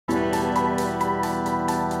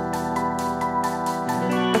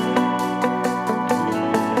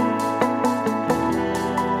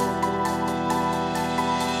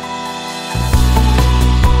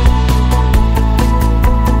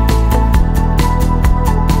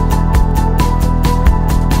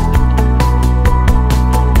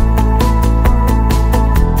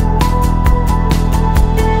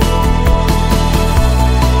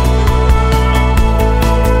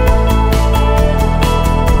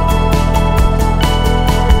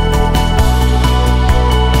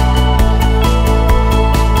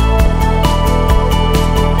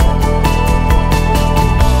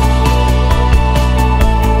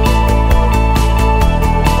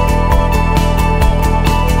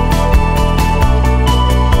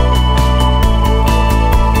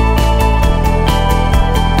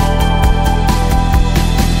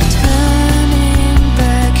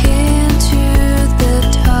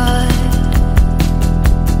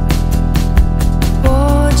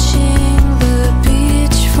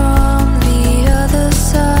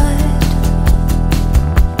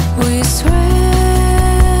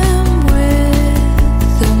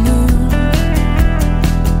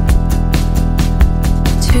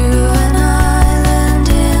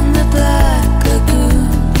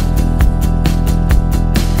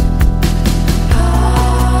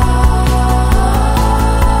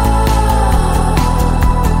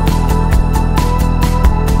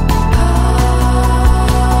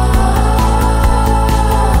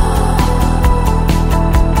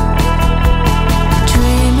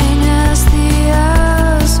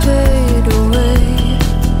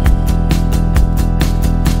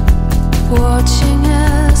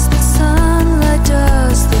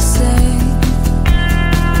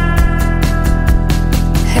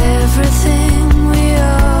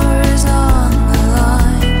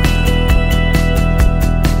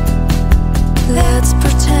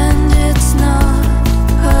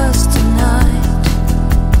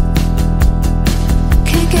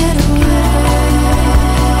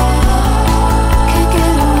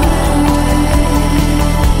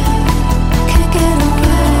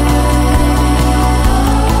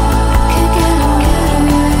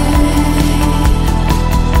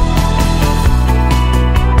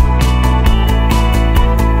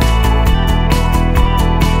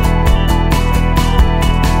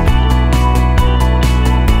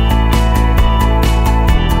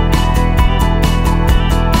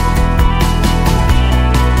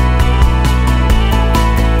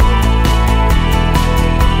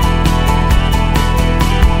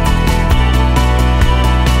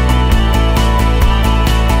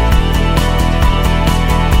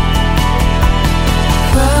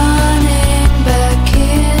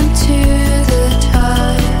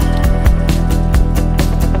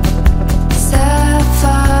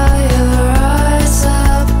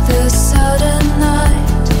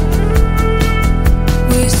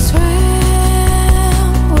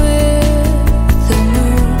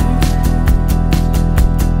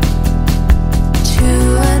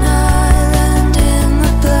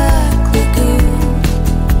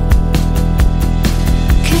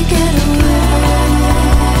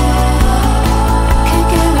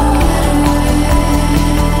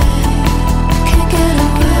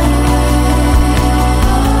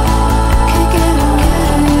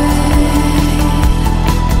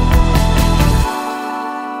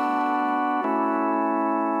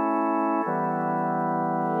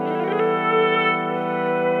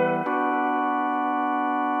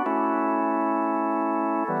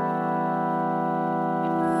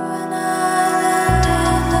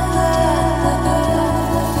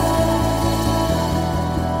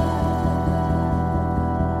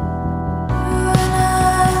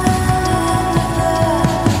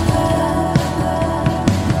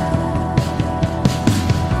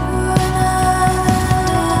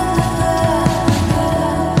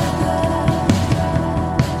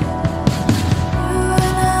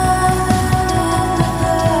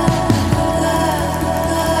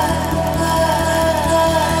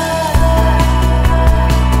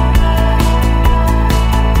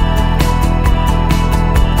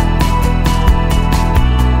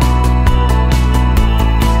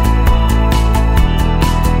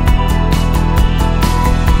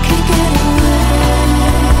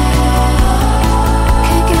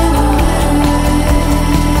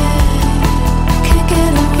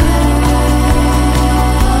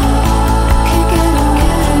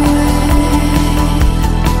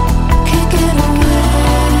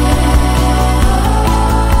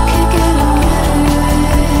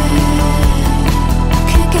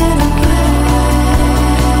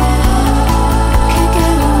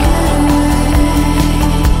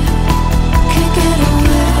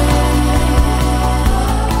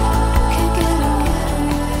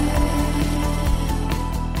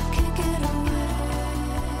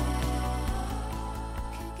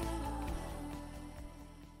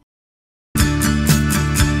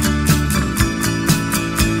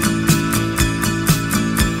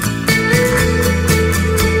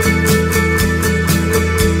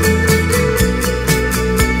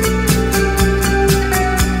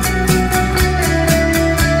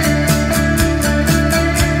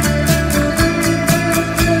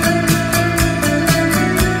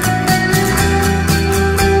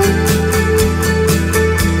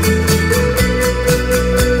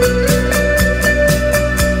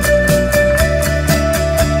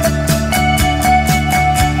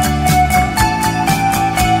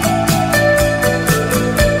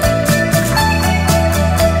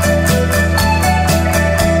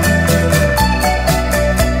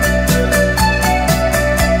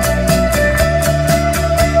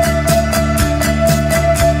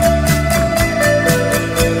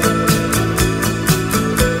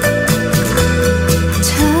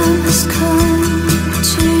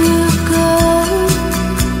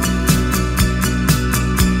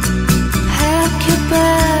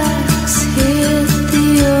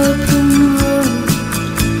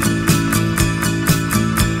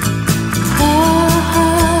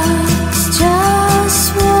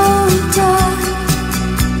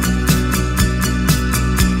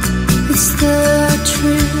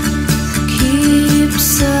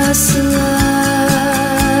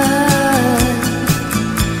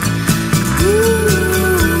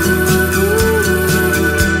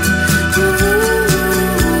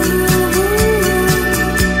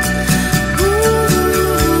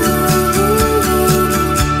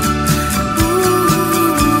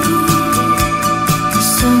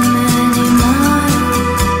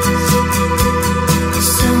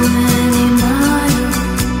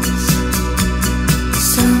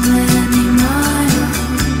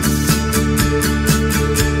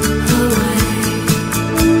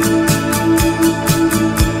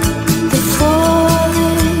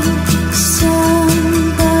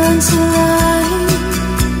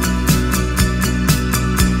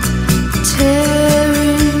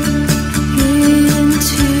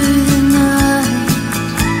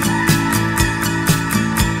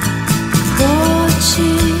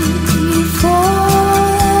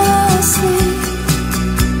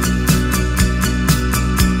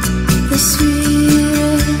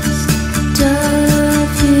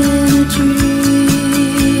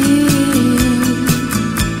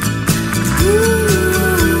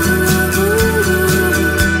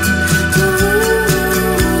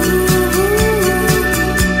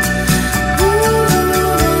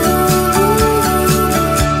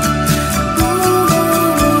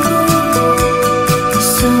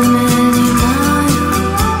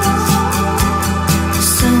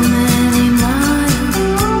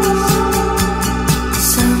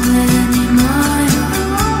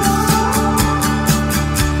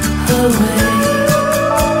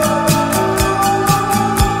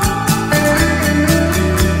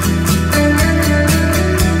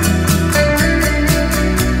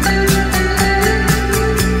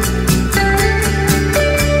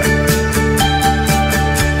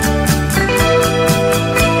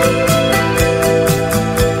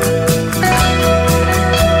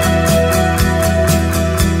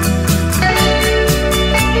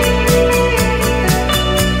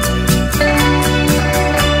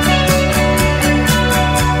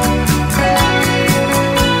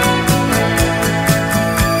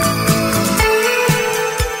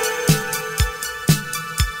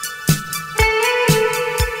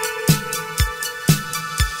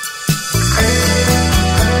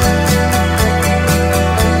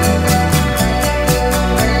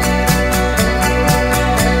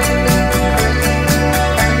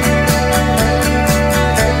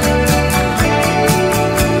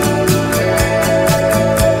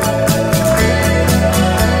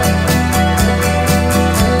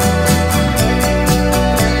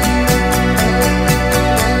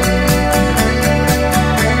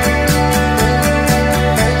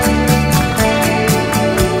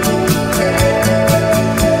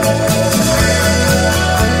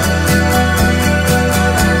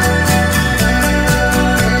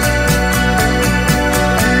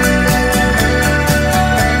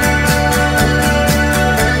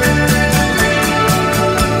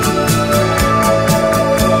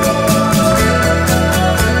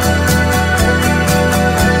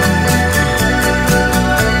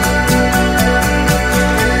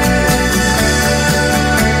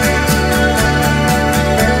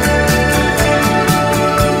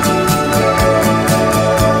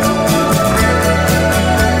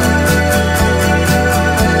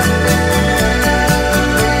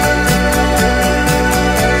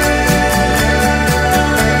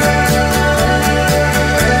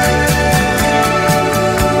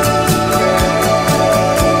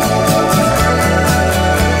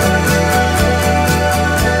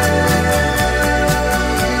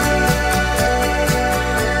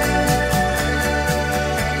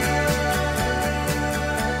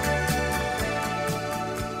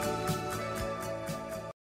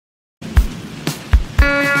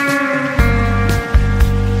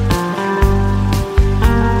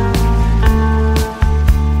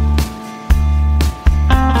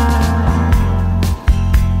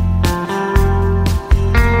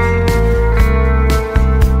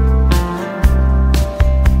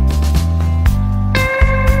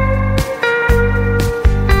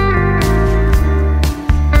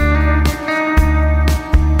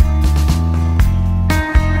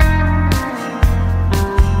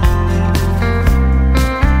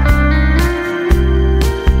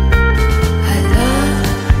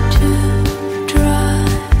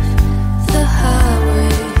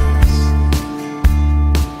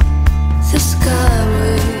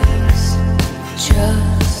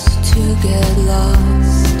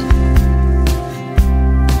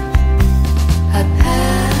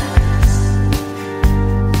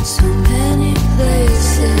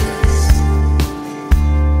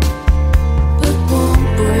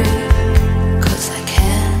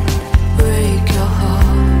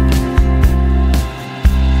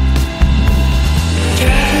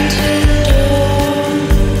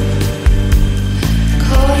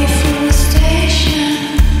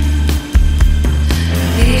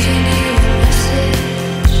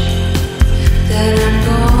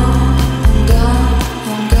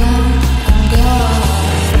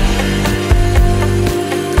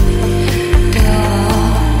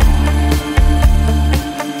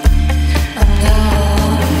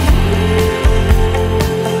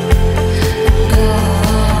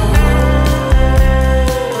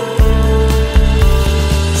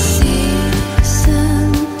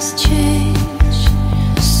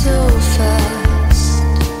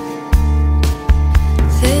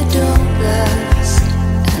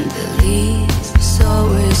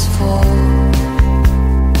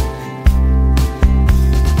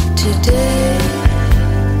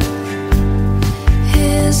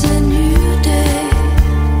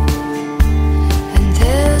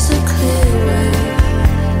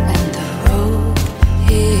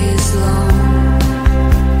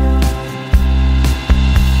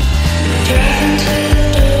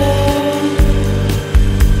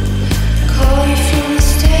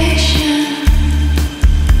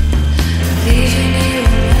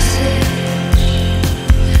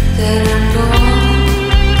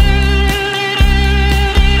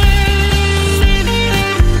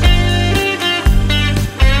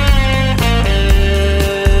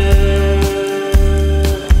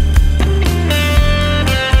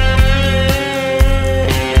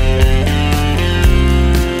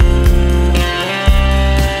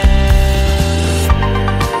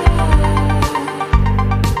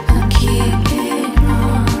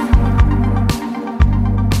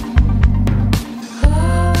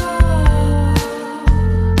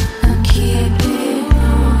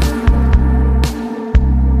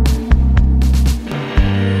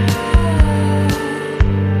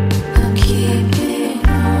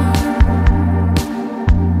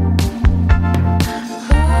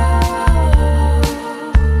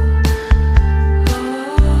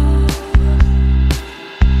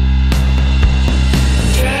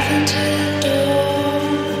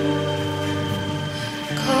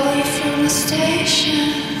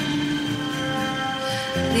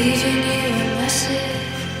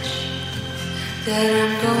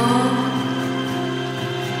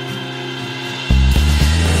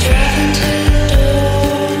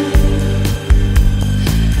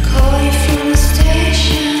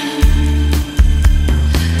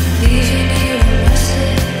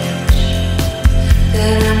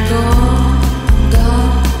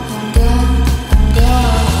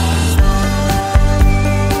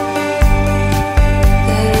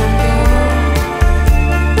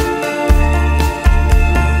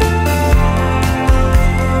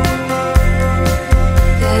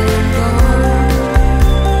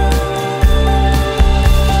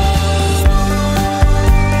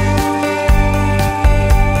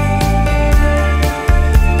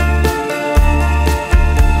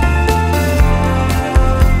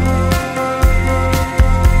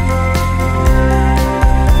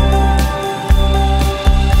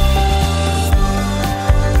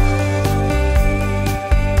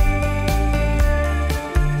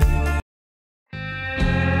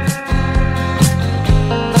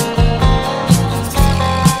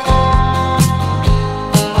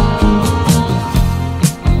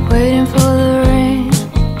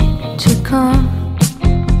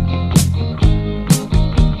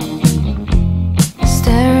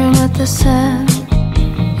the sand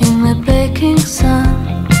in the baking sun.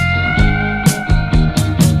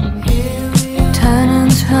 Turn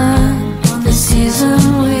and turn the season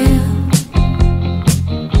wheel.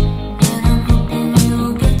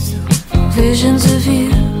 Visions of you,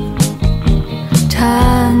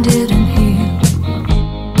 time didn't heal.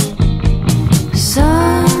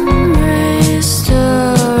 Sun rays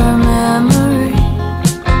stir a memory.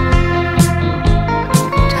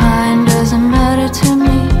 Time doesn't matter to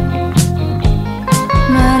me,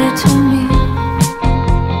 matter to me.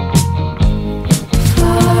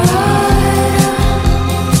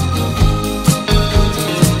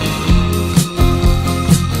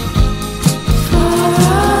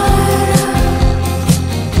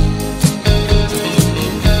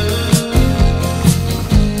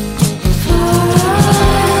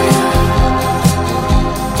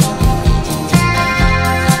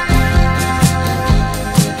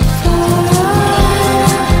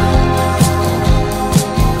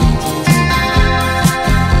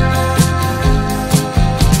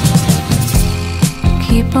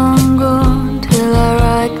 Keep on going till I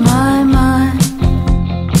write my mind.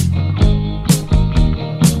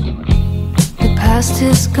 The past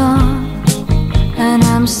is gone and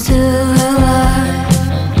I'm still alive.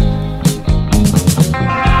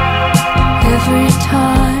 Every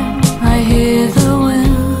time I hear the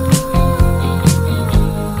wind,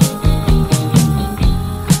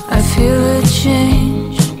 I feel a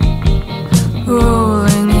change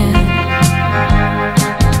rolling in.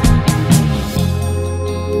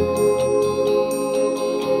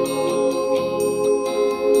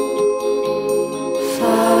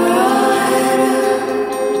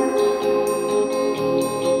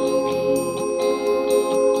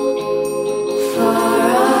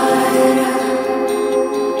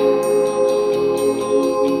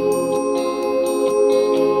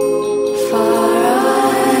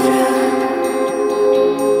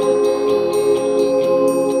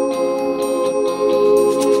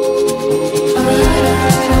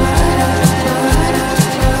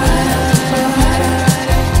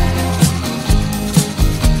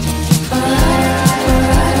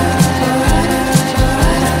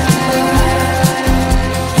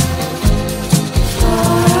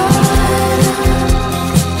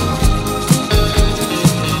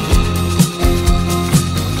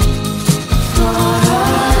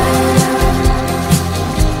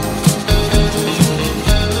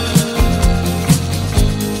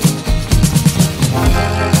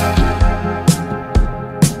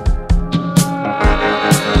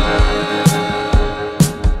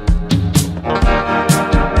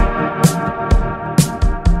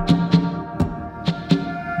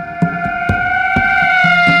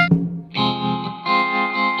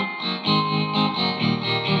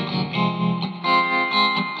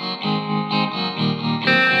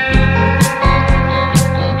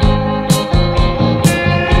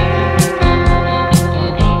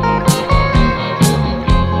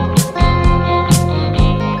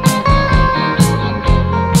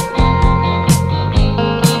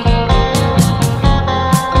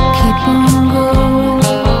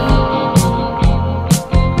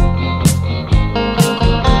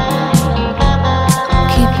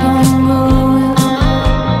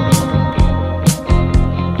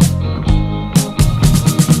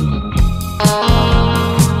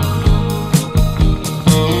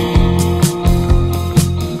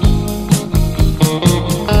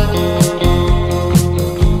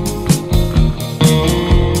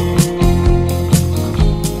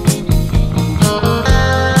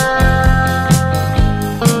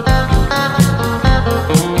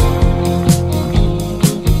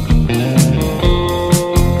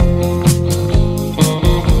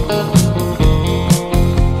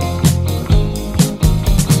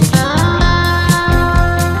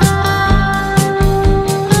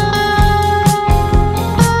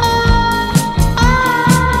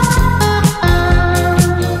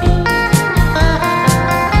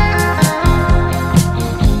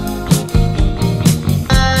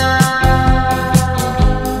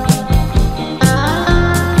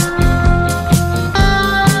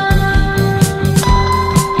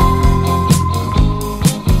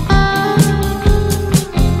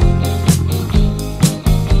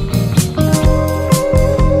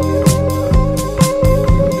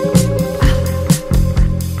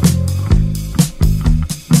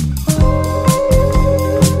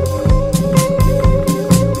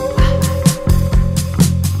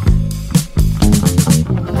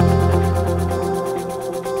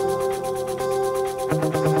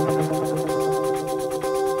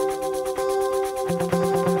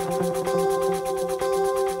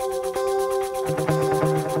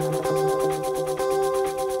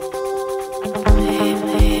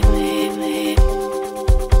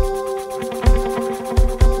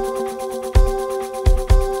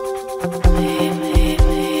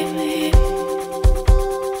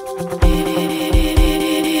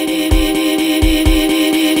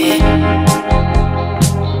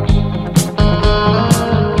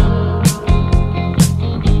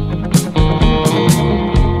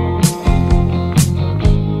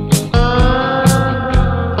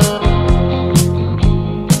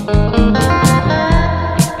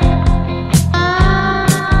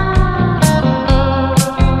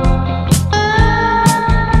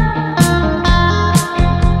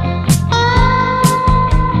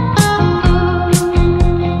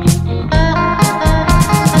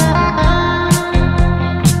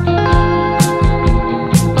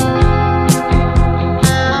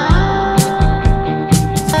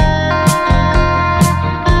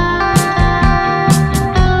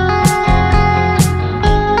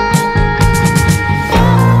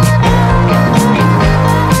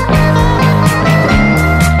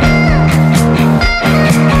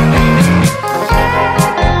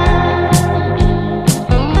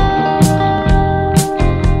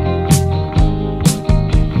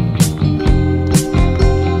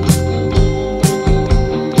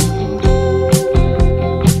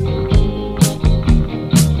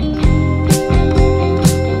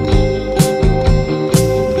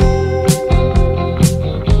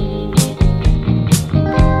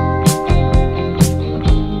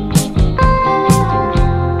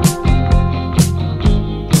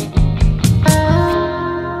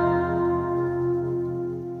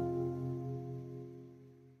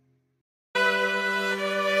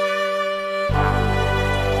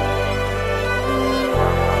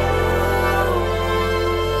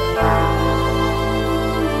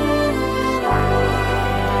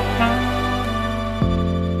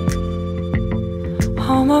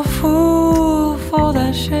 a fool for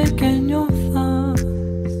that shake in your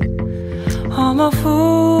thumbs. I'm a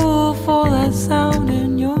fool for that sound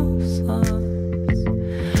in your slums.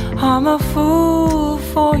 I'm a fool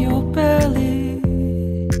for your belly.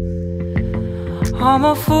 I'm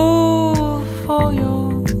a fool for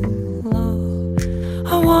your love.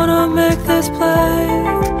 I wanna make this play.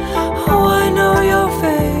 Oh, I know you're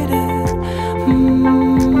faded,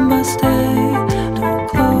 but stay, don't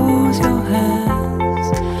close your hands.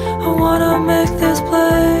 I wanna make this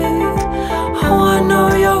play. Oh, I know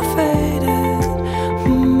you're faded,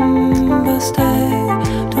 but stay,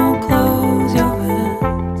 don't close your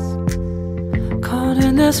hands. Caught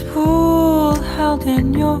in this pool, held in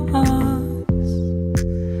your arms,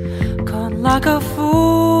 caught like a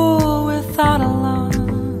fool without a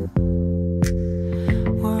line.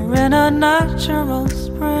 We're in a natural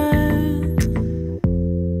spring,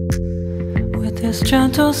 with this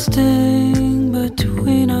gentle sting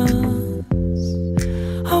between us.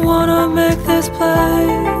 I wanna make this play.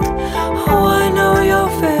 Oh, I know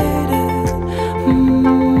you're faded,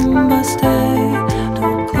 but stay,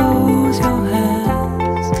 don't close your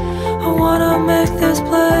hands. I wanna make this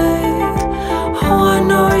play. Oh, I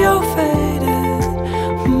know you're faded,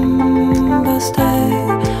 but stay,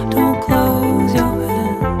 don't close your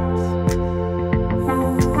hands.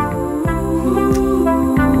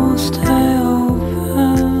 Ooh, stay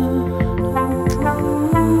open.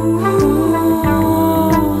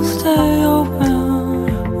 Ooh, stay open.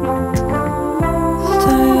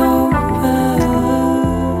 Stay open.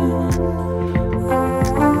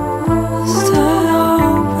 Stay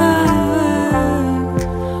open.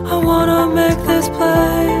 I wanna make this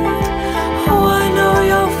play. Oh, I know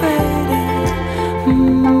you're faded,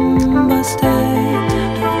 but stay,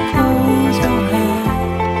 don't close your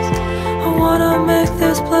hands. I wanna make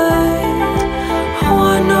this play. Oh,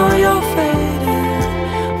 I know you're faded,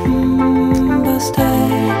 but stay,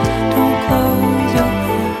 don't close your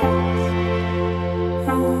hands.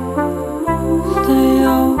 Stay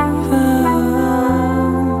open.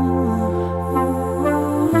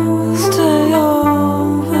 Stay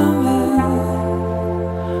open, babe.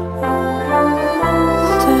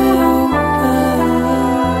 Stay open.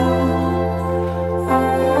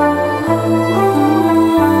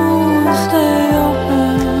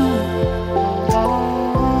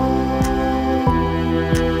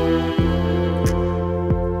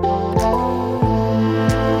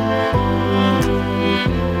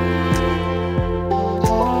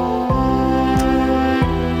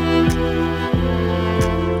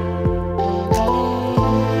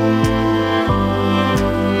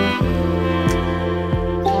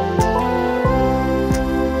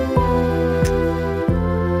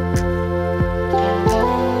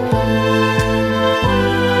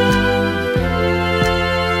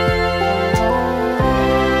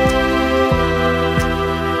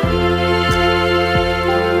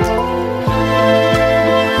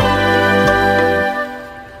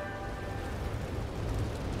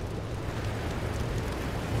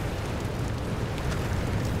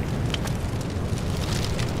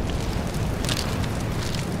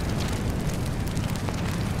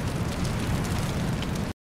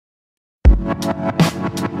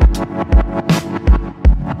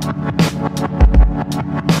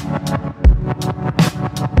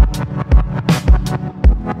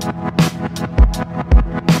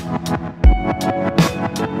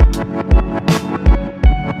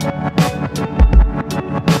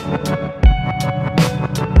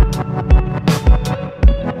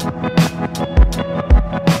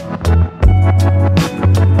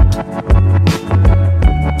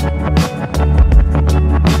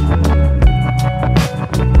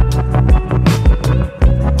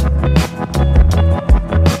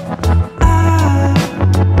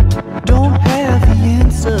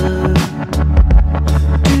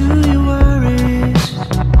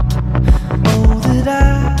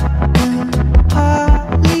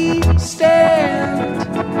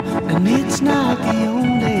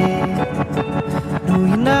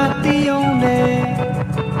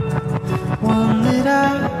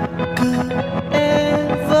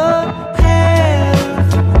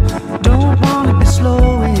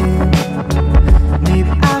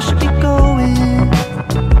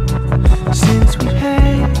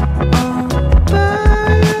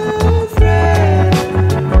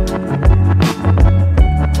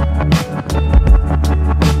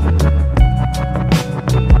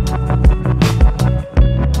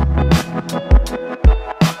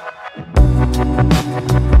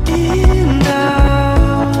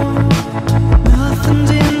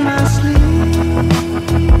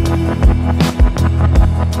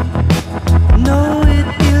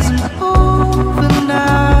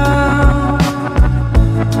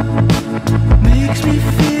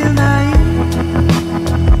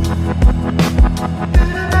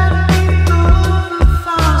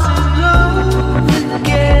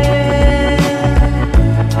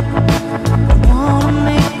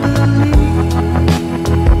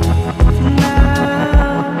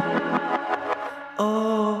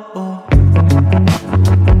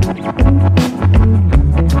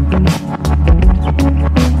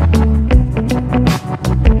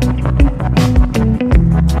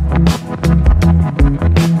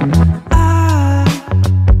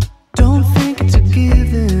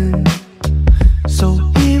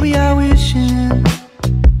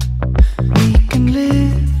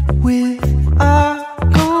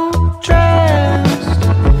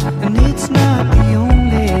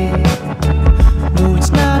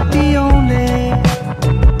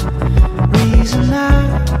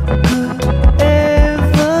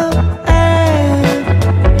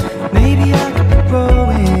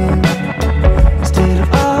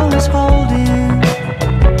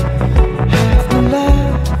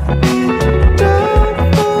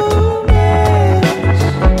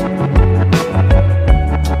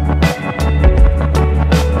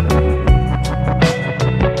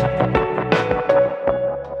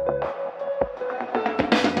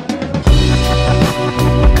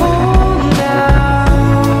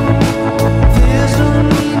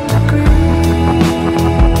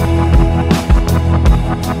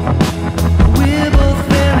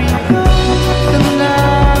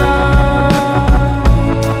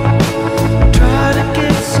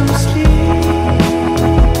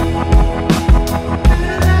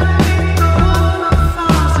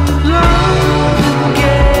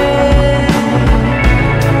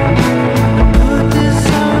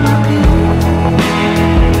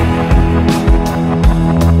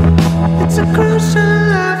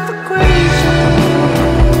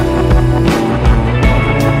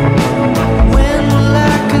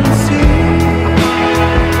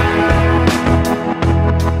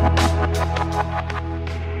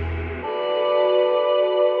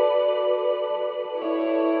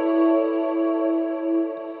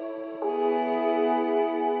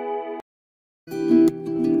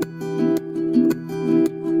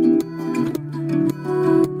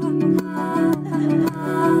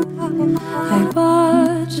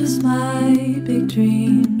 big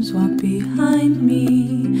dreams walk behind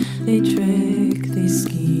me. They trick, they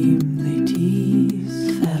scheme, they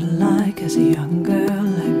tease. Felt like as a young girl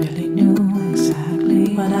I really knew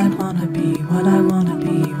exactly what I'd wanna be, what I wanna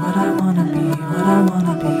be, what I wanna be, what I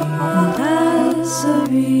wanna be. And as a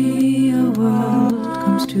real world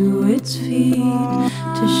comes to its feet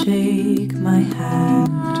to shake my hand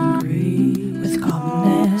and greet with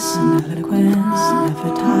calmness and eloquence,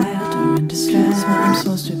 never tired or in distress. What I'm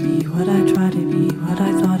supposed to be, what I try to be, what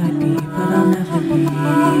I thought I'd be, but I'll never be.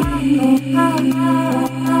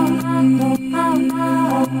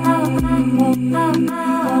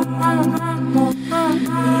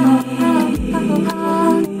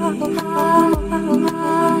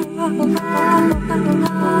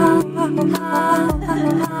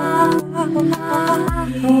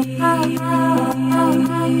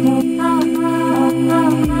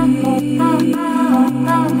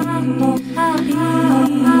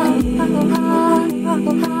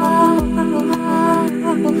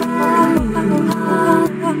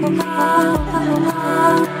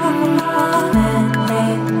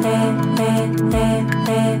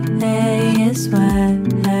 Is what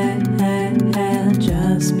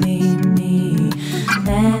just be me.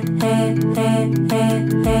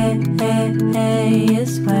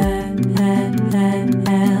 Is what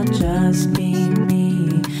just be me.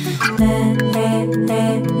 Is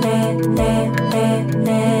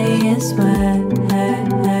what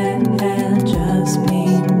just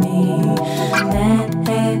be me.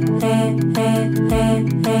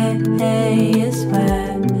 Is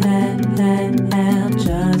what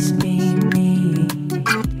just be me.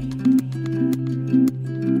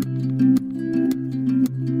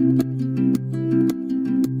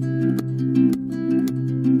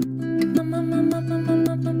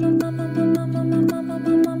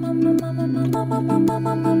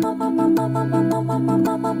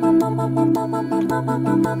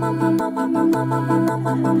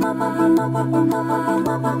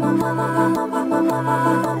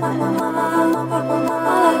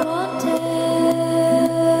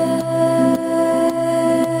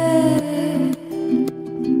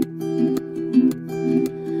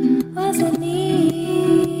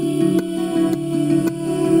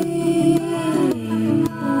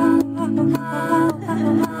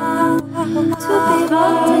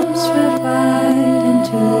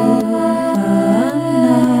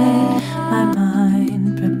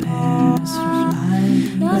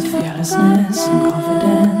 Fearlessness and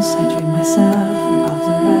confidence, I dream myself above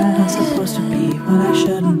the rest. Not supposed to be what I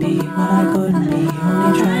shouldn't be, what I couldn't be,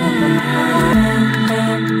 only trying to be.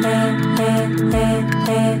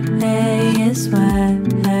 Is what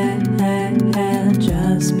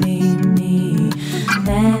just be me.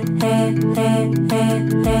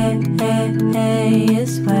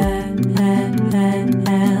 Is what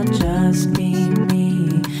just be me.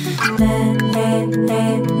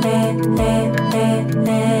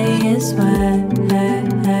 Is what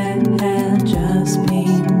just be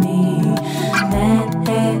me.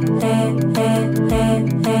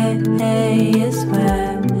 Is what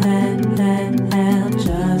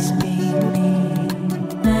just be me.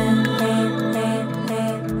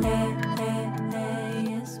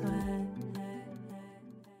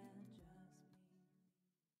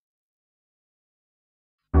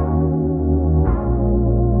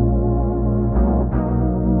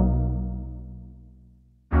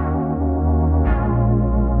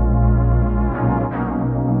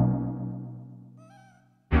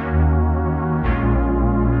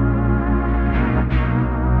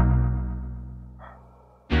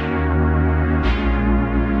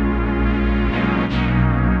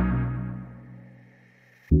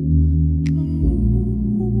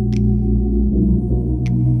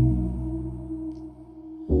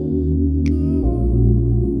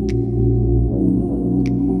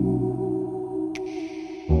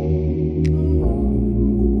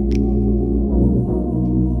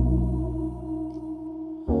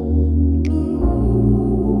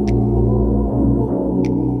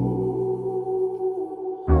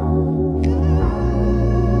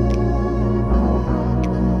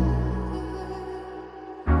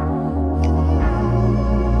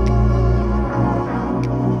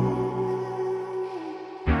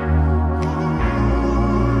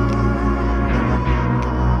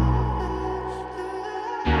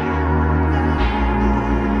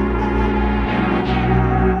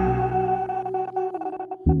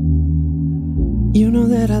 You know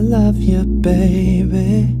that I love you,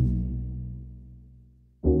 baby.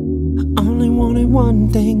 Only wanted one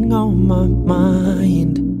thing on my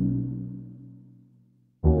mind.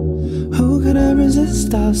 Who could I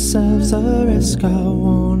resist ourselves? A risk I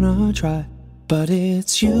wanna try. but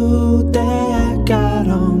it's you that got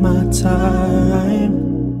all my time.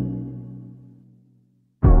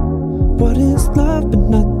 What is love but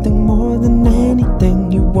nothing more than anything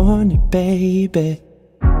you wanted, baby?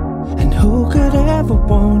 And who could ever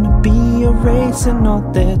wanna be erasing all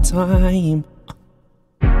their time?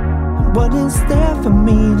 What is there for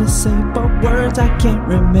me to say but words I can't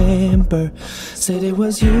remember? Said it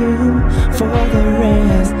was you for the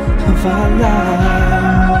rest of our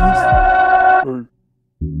lives.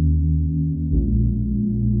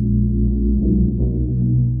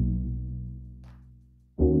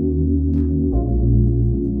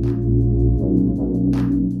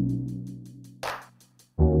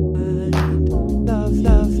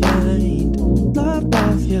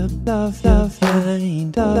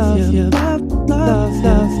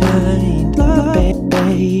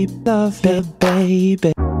 Love you,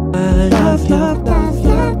 baby. Love you,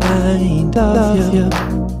 mind. Love you,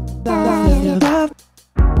 love you,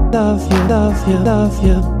 love you, love you, love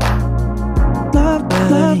you, love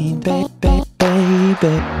mind, baby,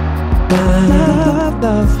 baby.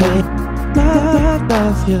 Love you,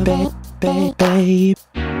 love you, baby, baby.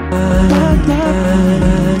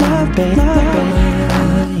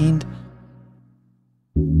 Mind.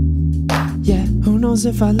 Yeah, who knows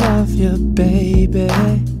if I love you, baby?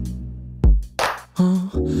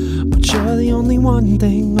 But you're the only one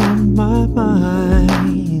thing on my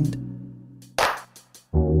mind.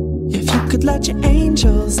 If you could let your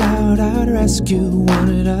angels out, I'd rescue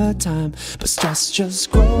one at a time. But stress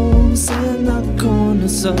just grows in the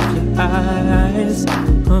corners of your eyes.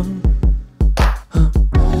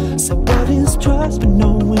 So what is trust but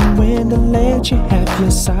knowing when to let you have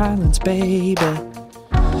your silence, baby?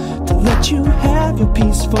 To let you have your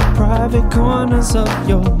peaceful private corners of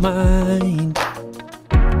your mind.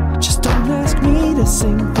 Just don't ask me to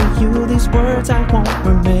sing for you these words I won't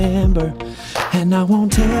remember. And I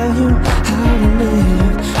won't tell you how to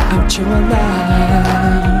live out your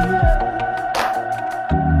life.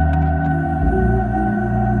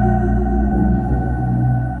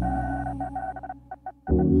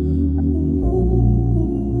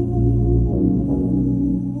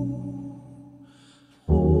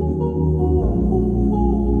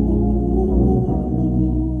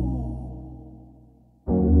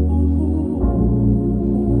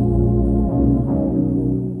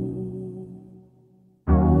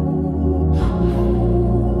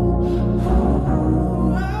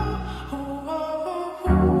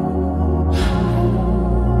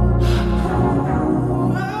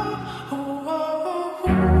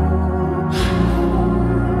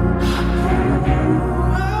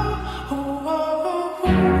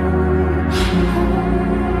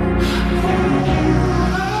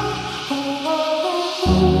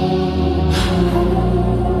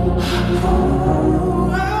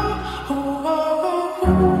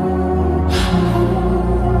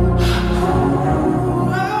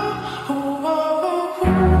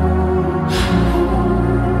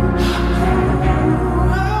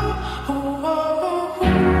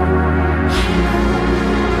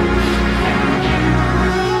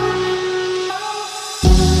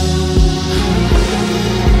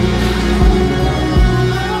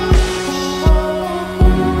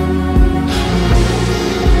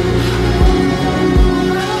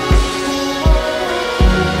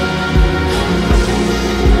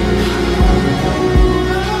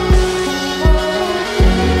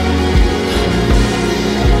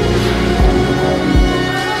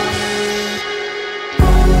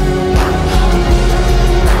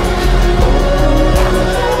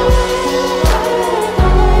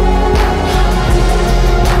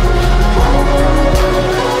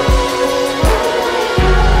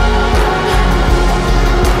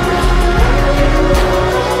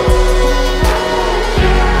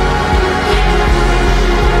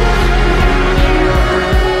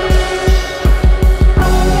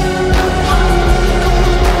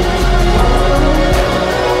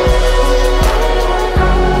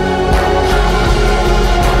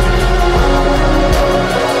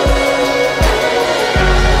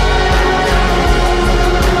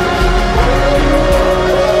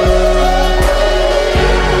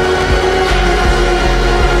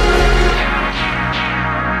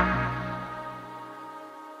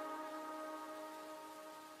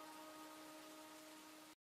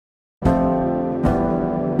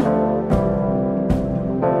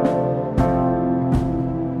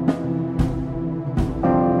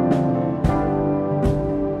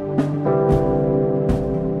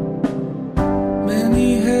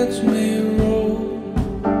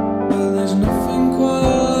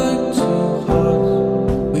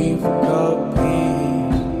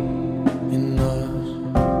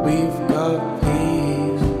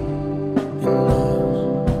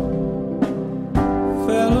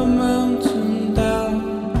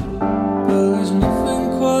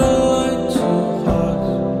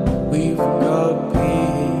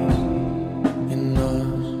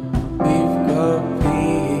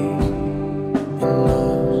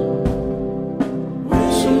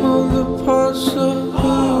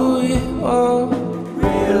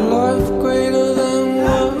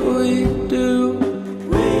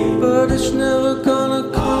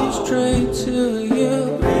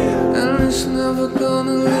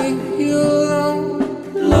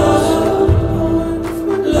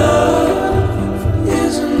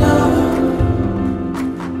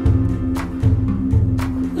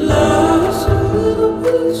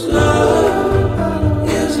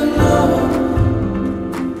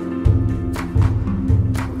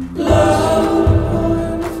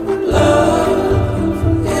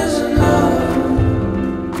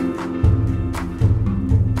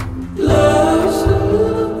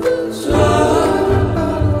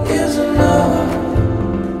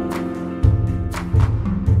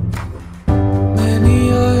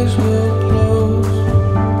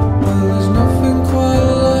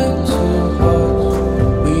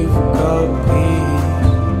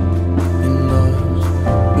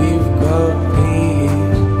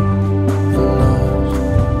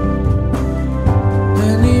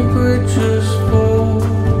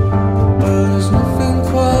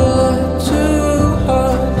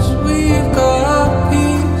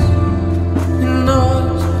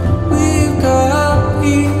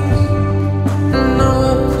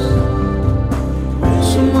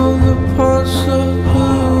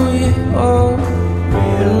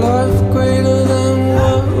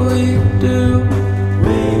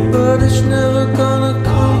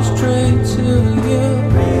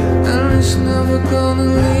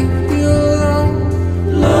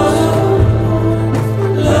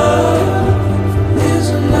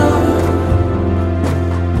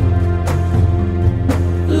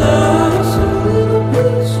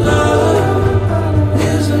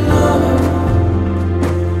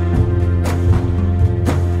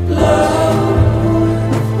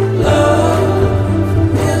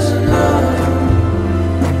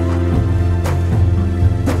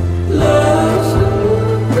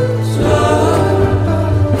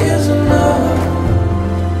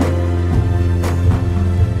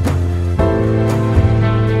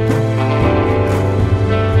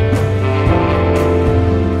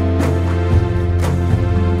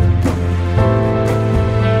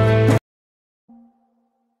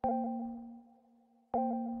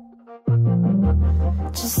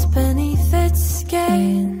 just beneath its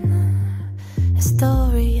skin, a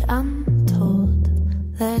story untold.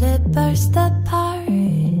 Let it burst apart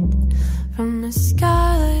from the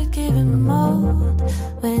scarlet-given mold.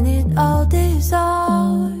 When it all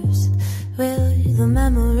dissolves, will the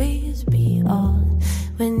memories be on?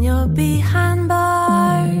 When you're behind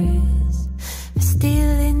bars,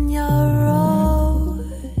 stealing your road.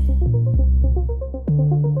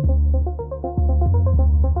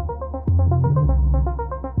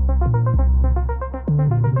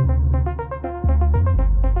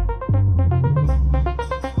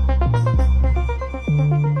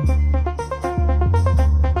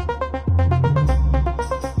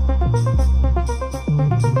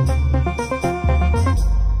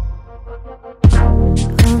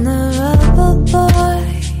 Vulnerable boy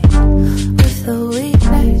with a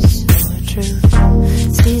weakness for truth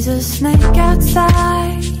sees a snake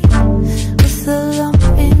outside with a lump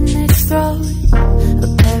in its throat,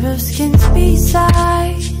 a pair of skins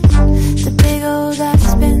beside the big old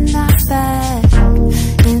aspen that back,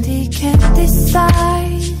 and he can't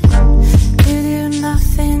decide to do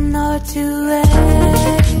nothing or to wait.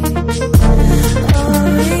 Oh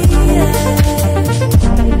yeah.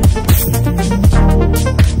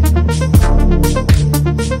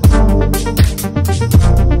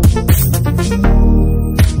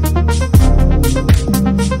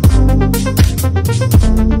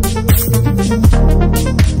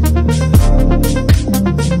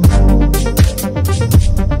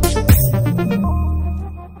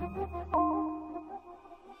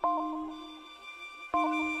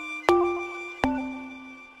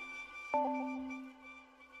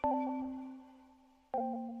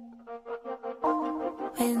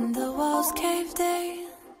 When the walls caved in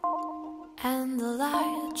and the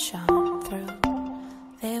light shone through,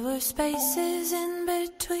 there were spaces in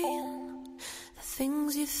between the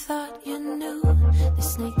things you thought you knew. The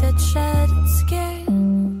snake that shed its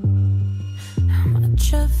skin, how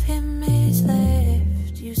much of him is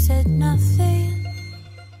left? You said nothing.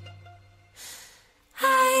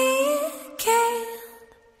 I can't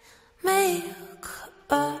make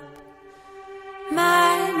up my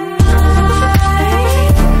mind.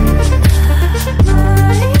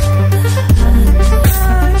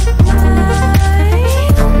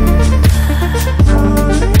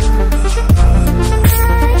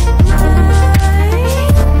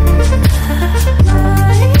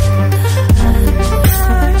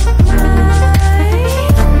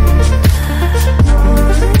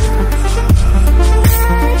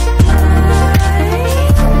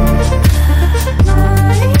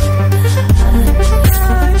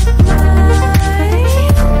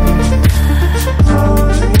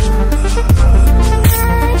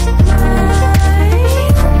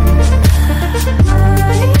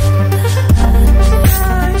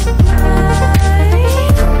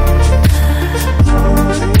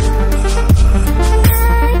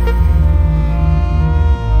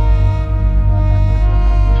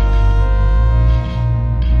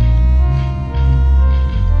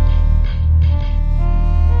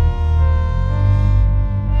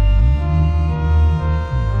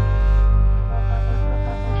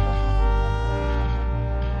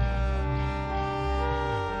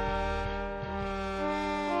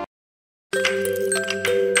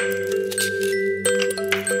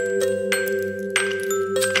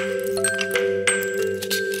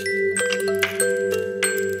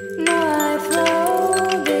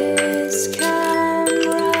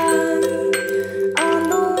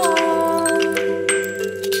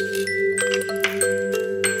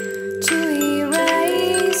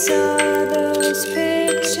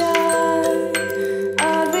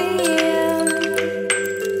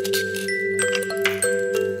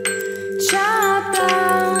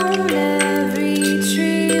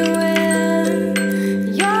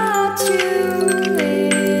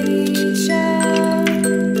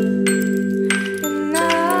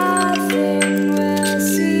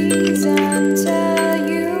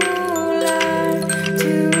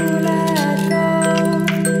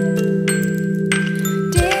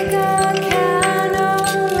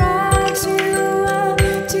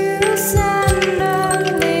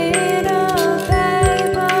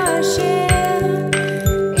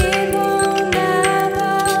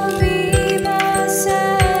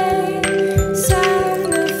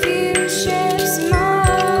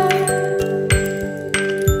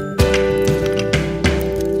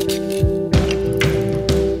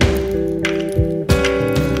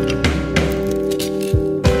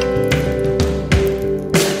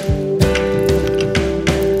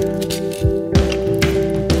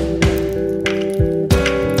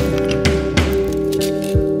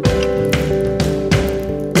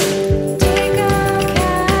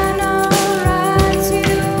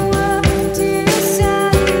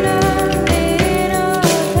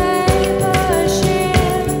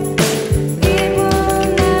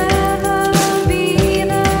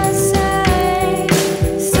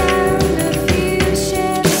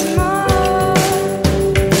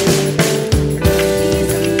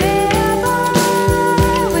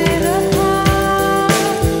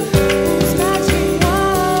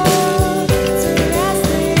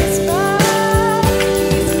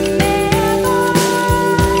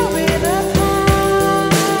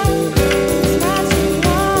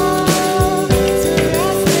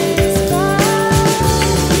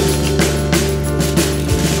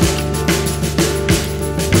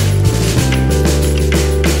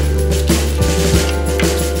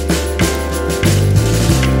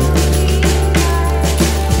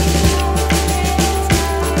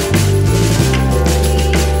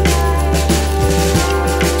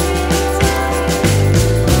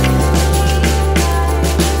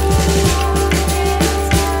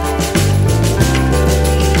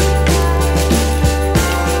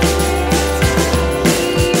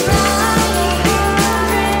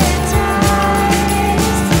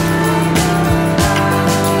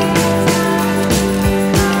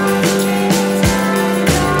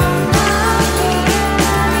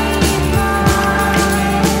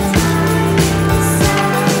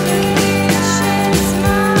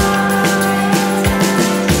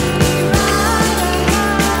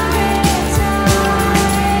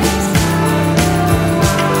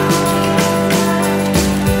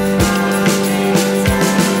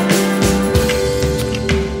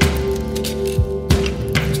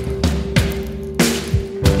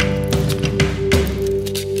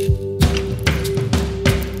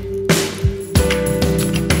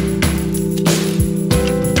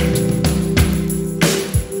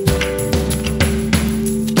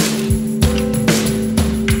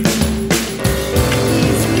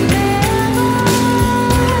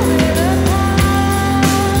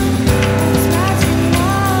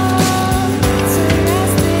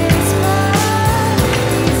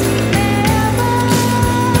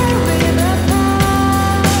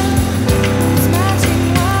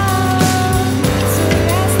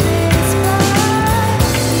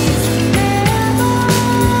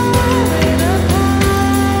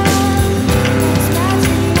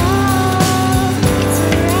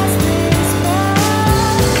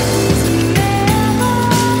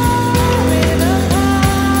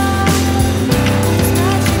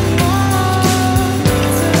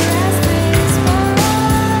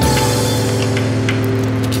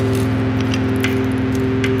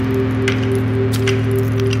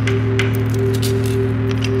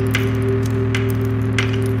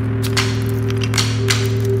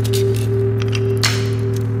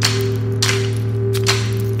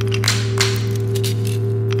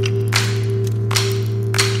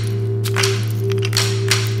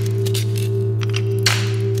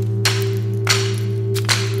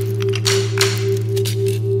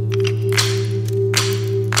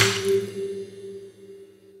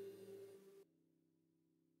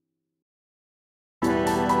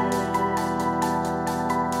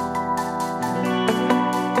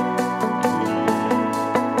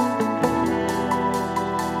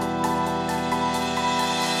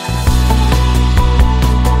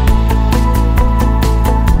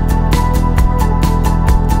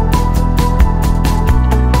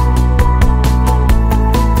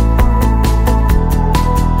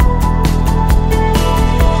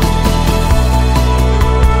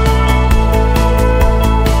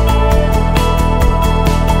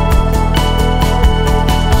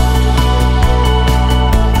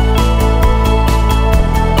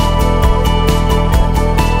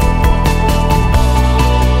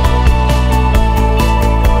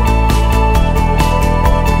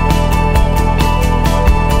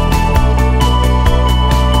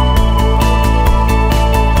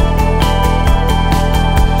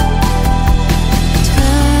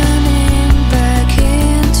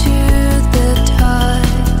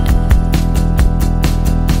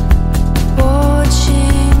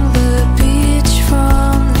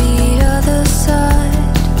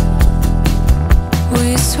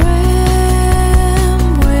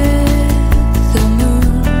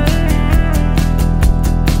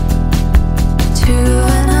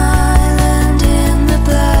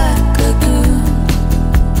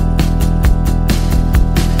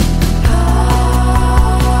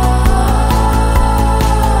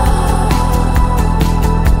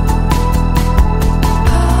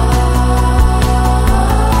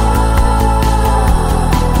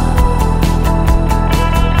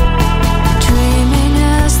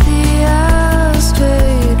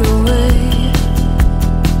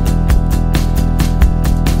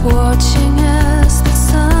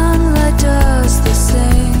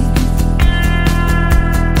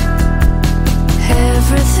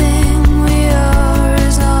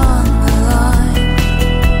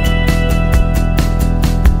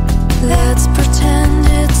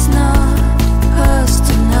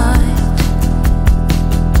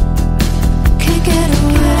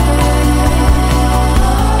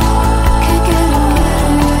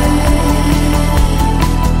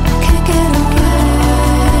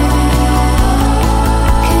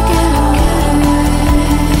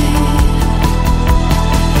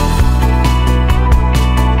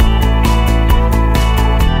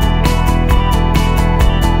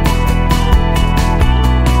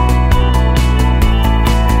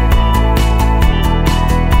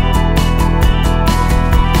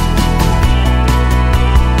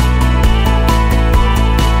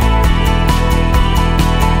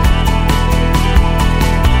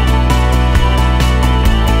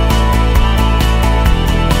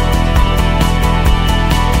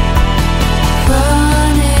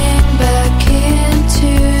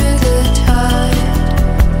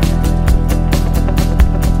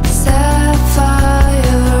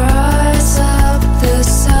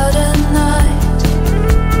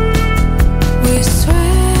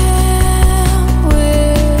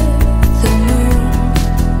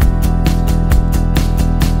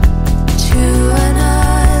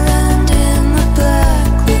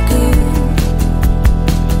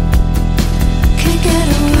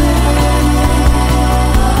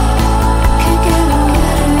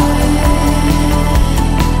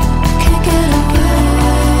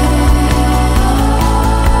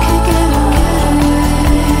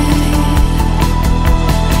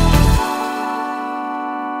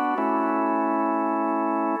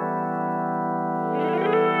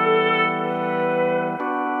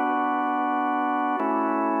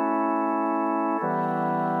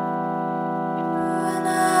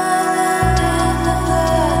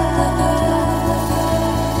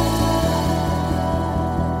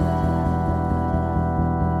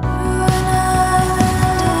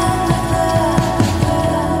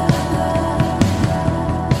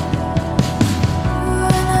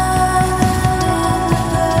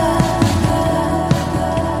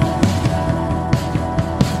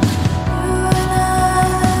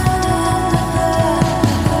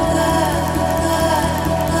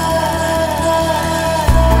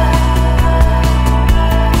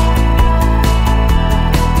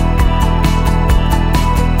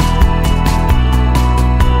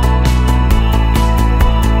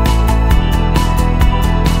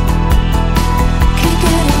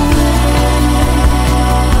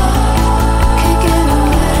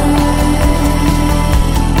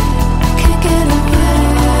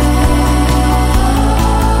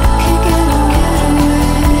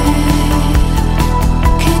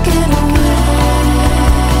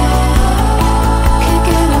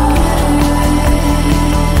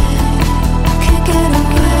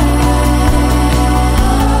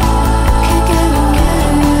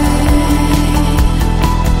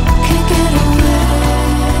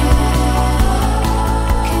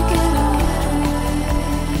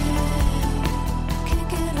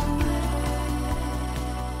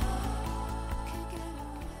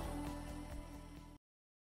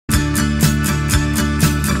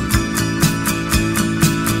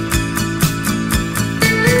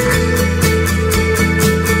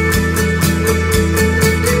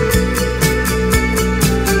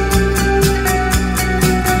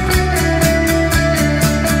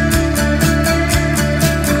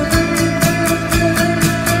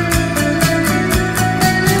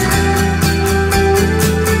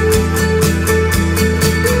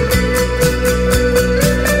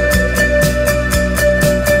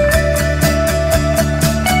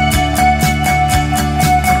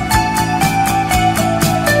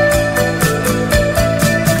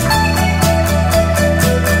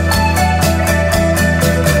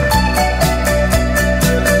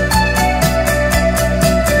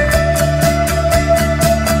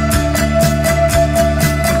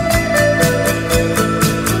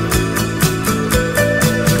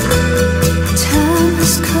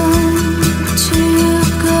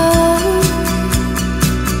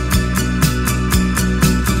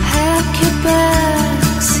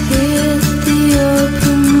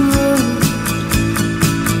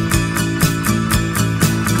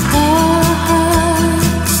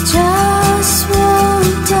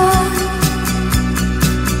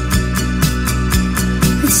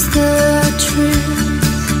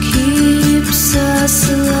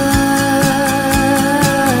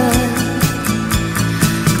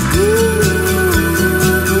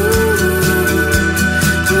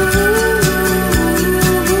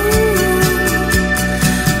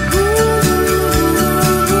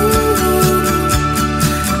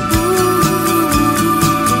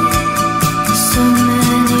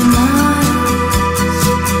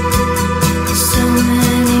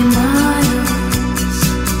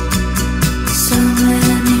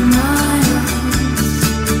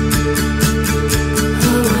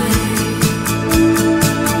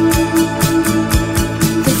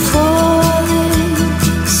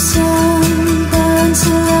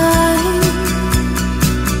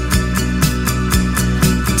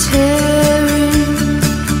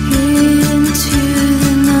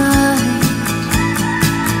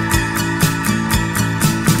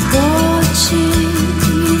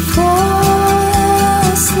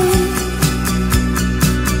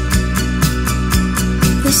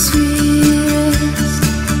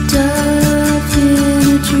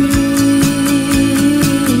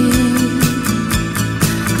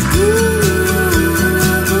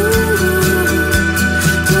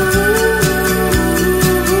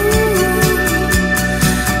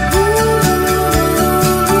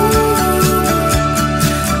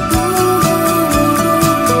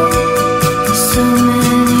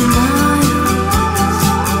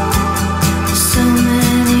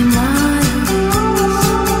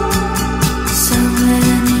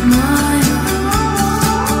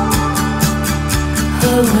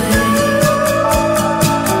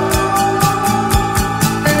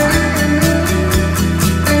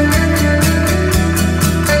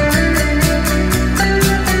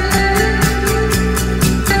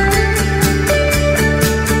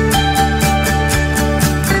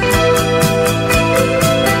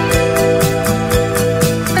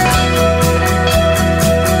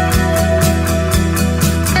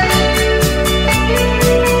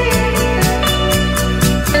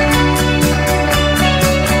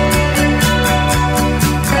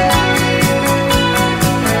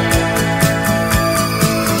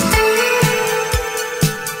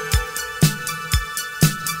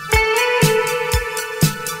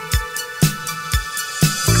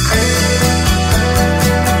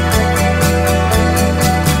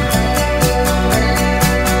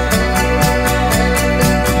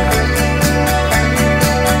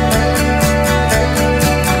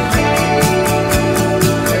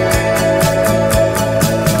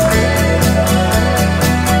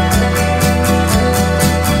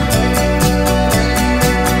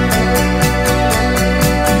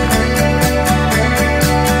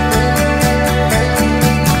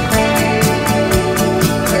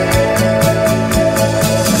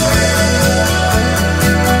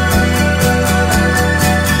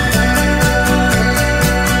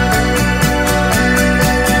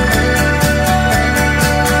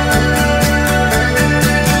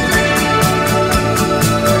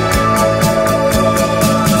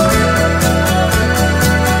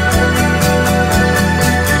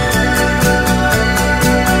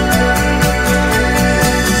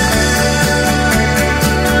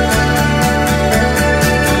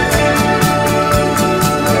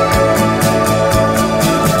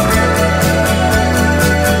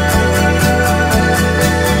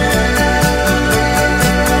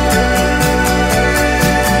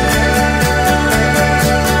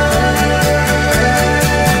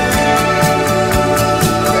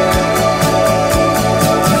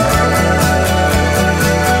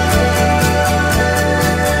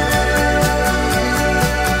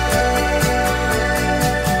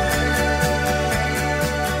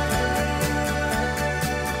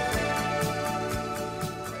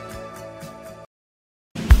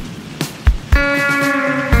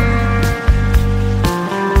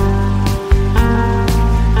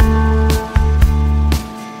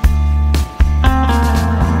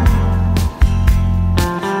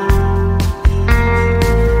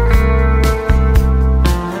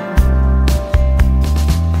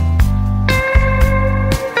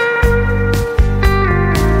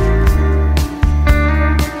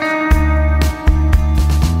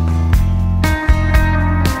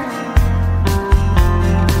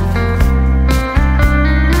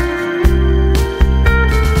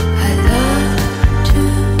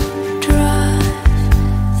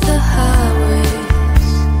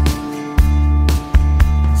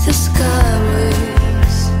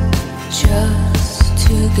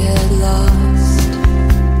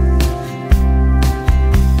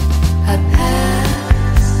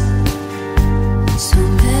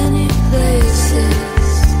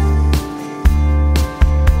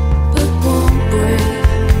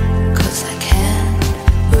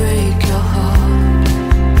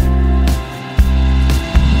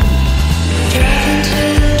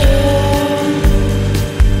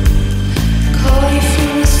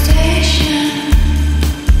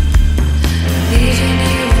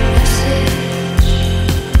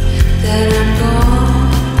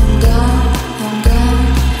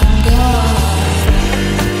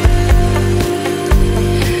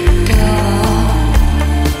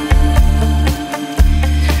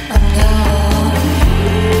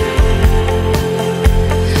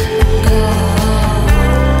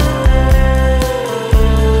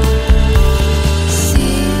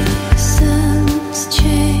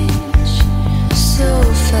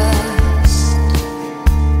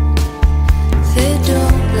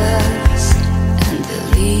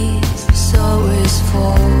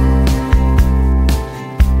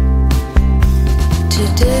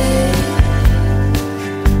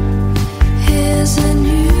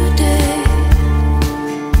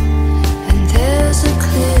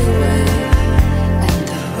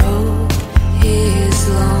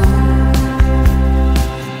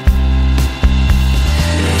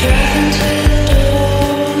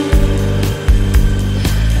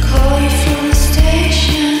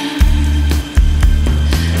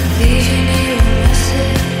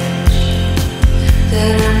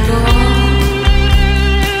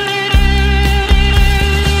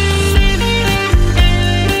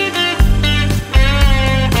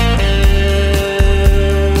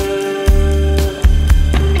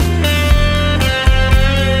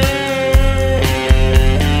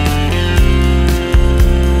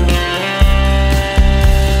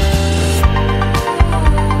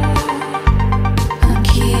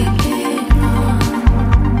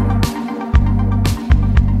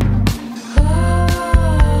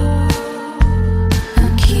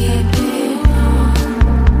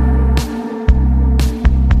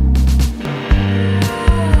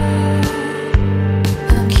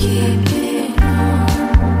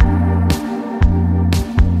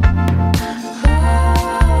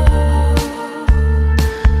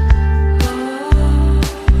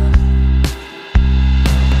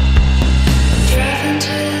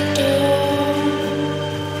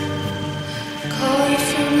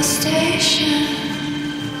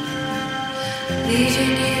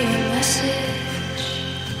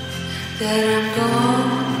 that I'm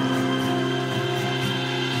gone.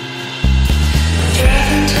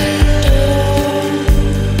 Driving to the door,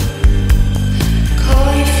 call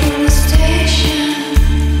you from the station,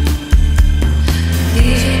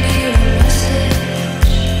 leaving you a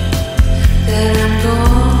message that I'm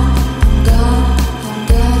gone, I'm gone, I'm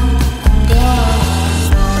gone, I'm gone.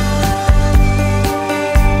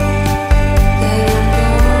 That I'm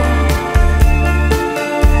gone.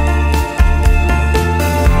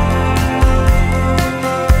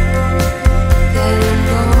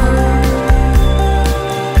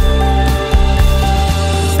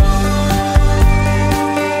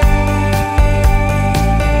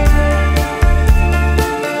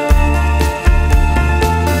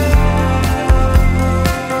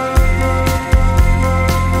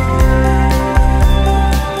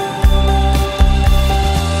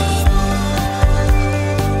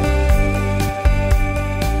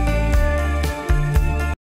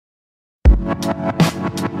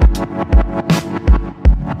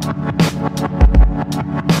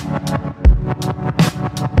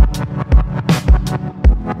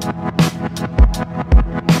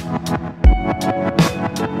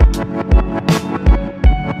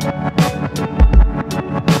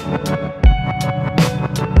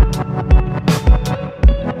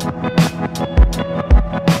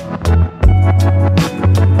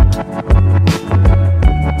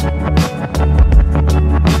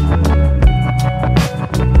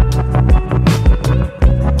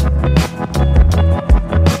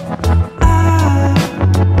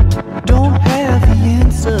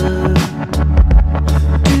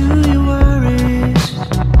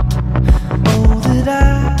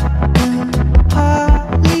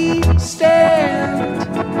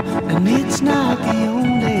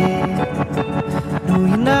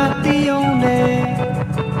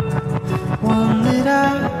 One that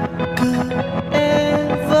I could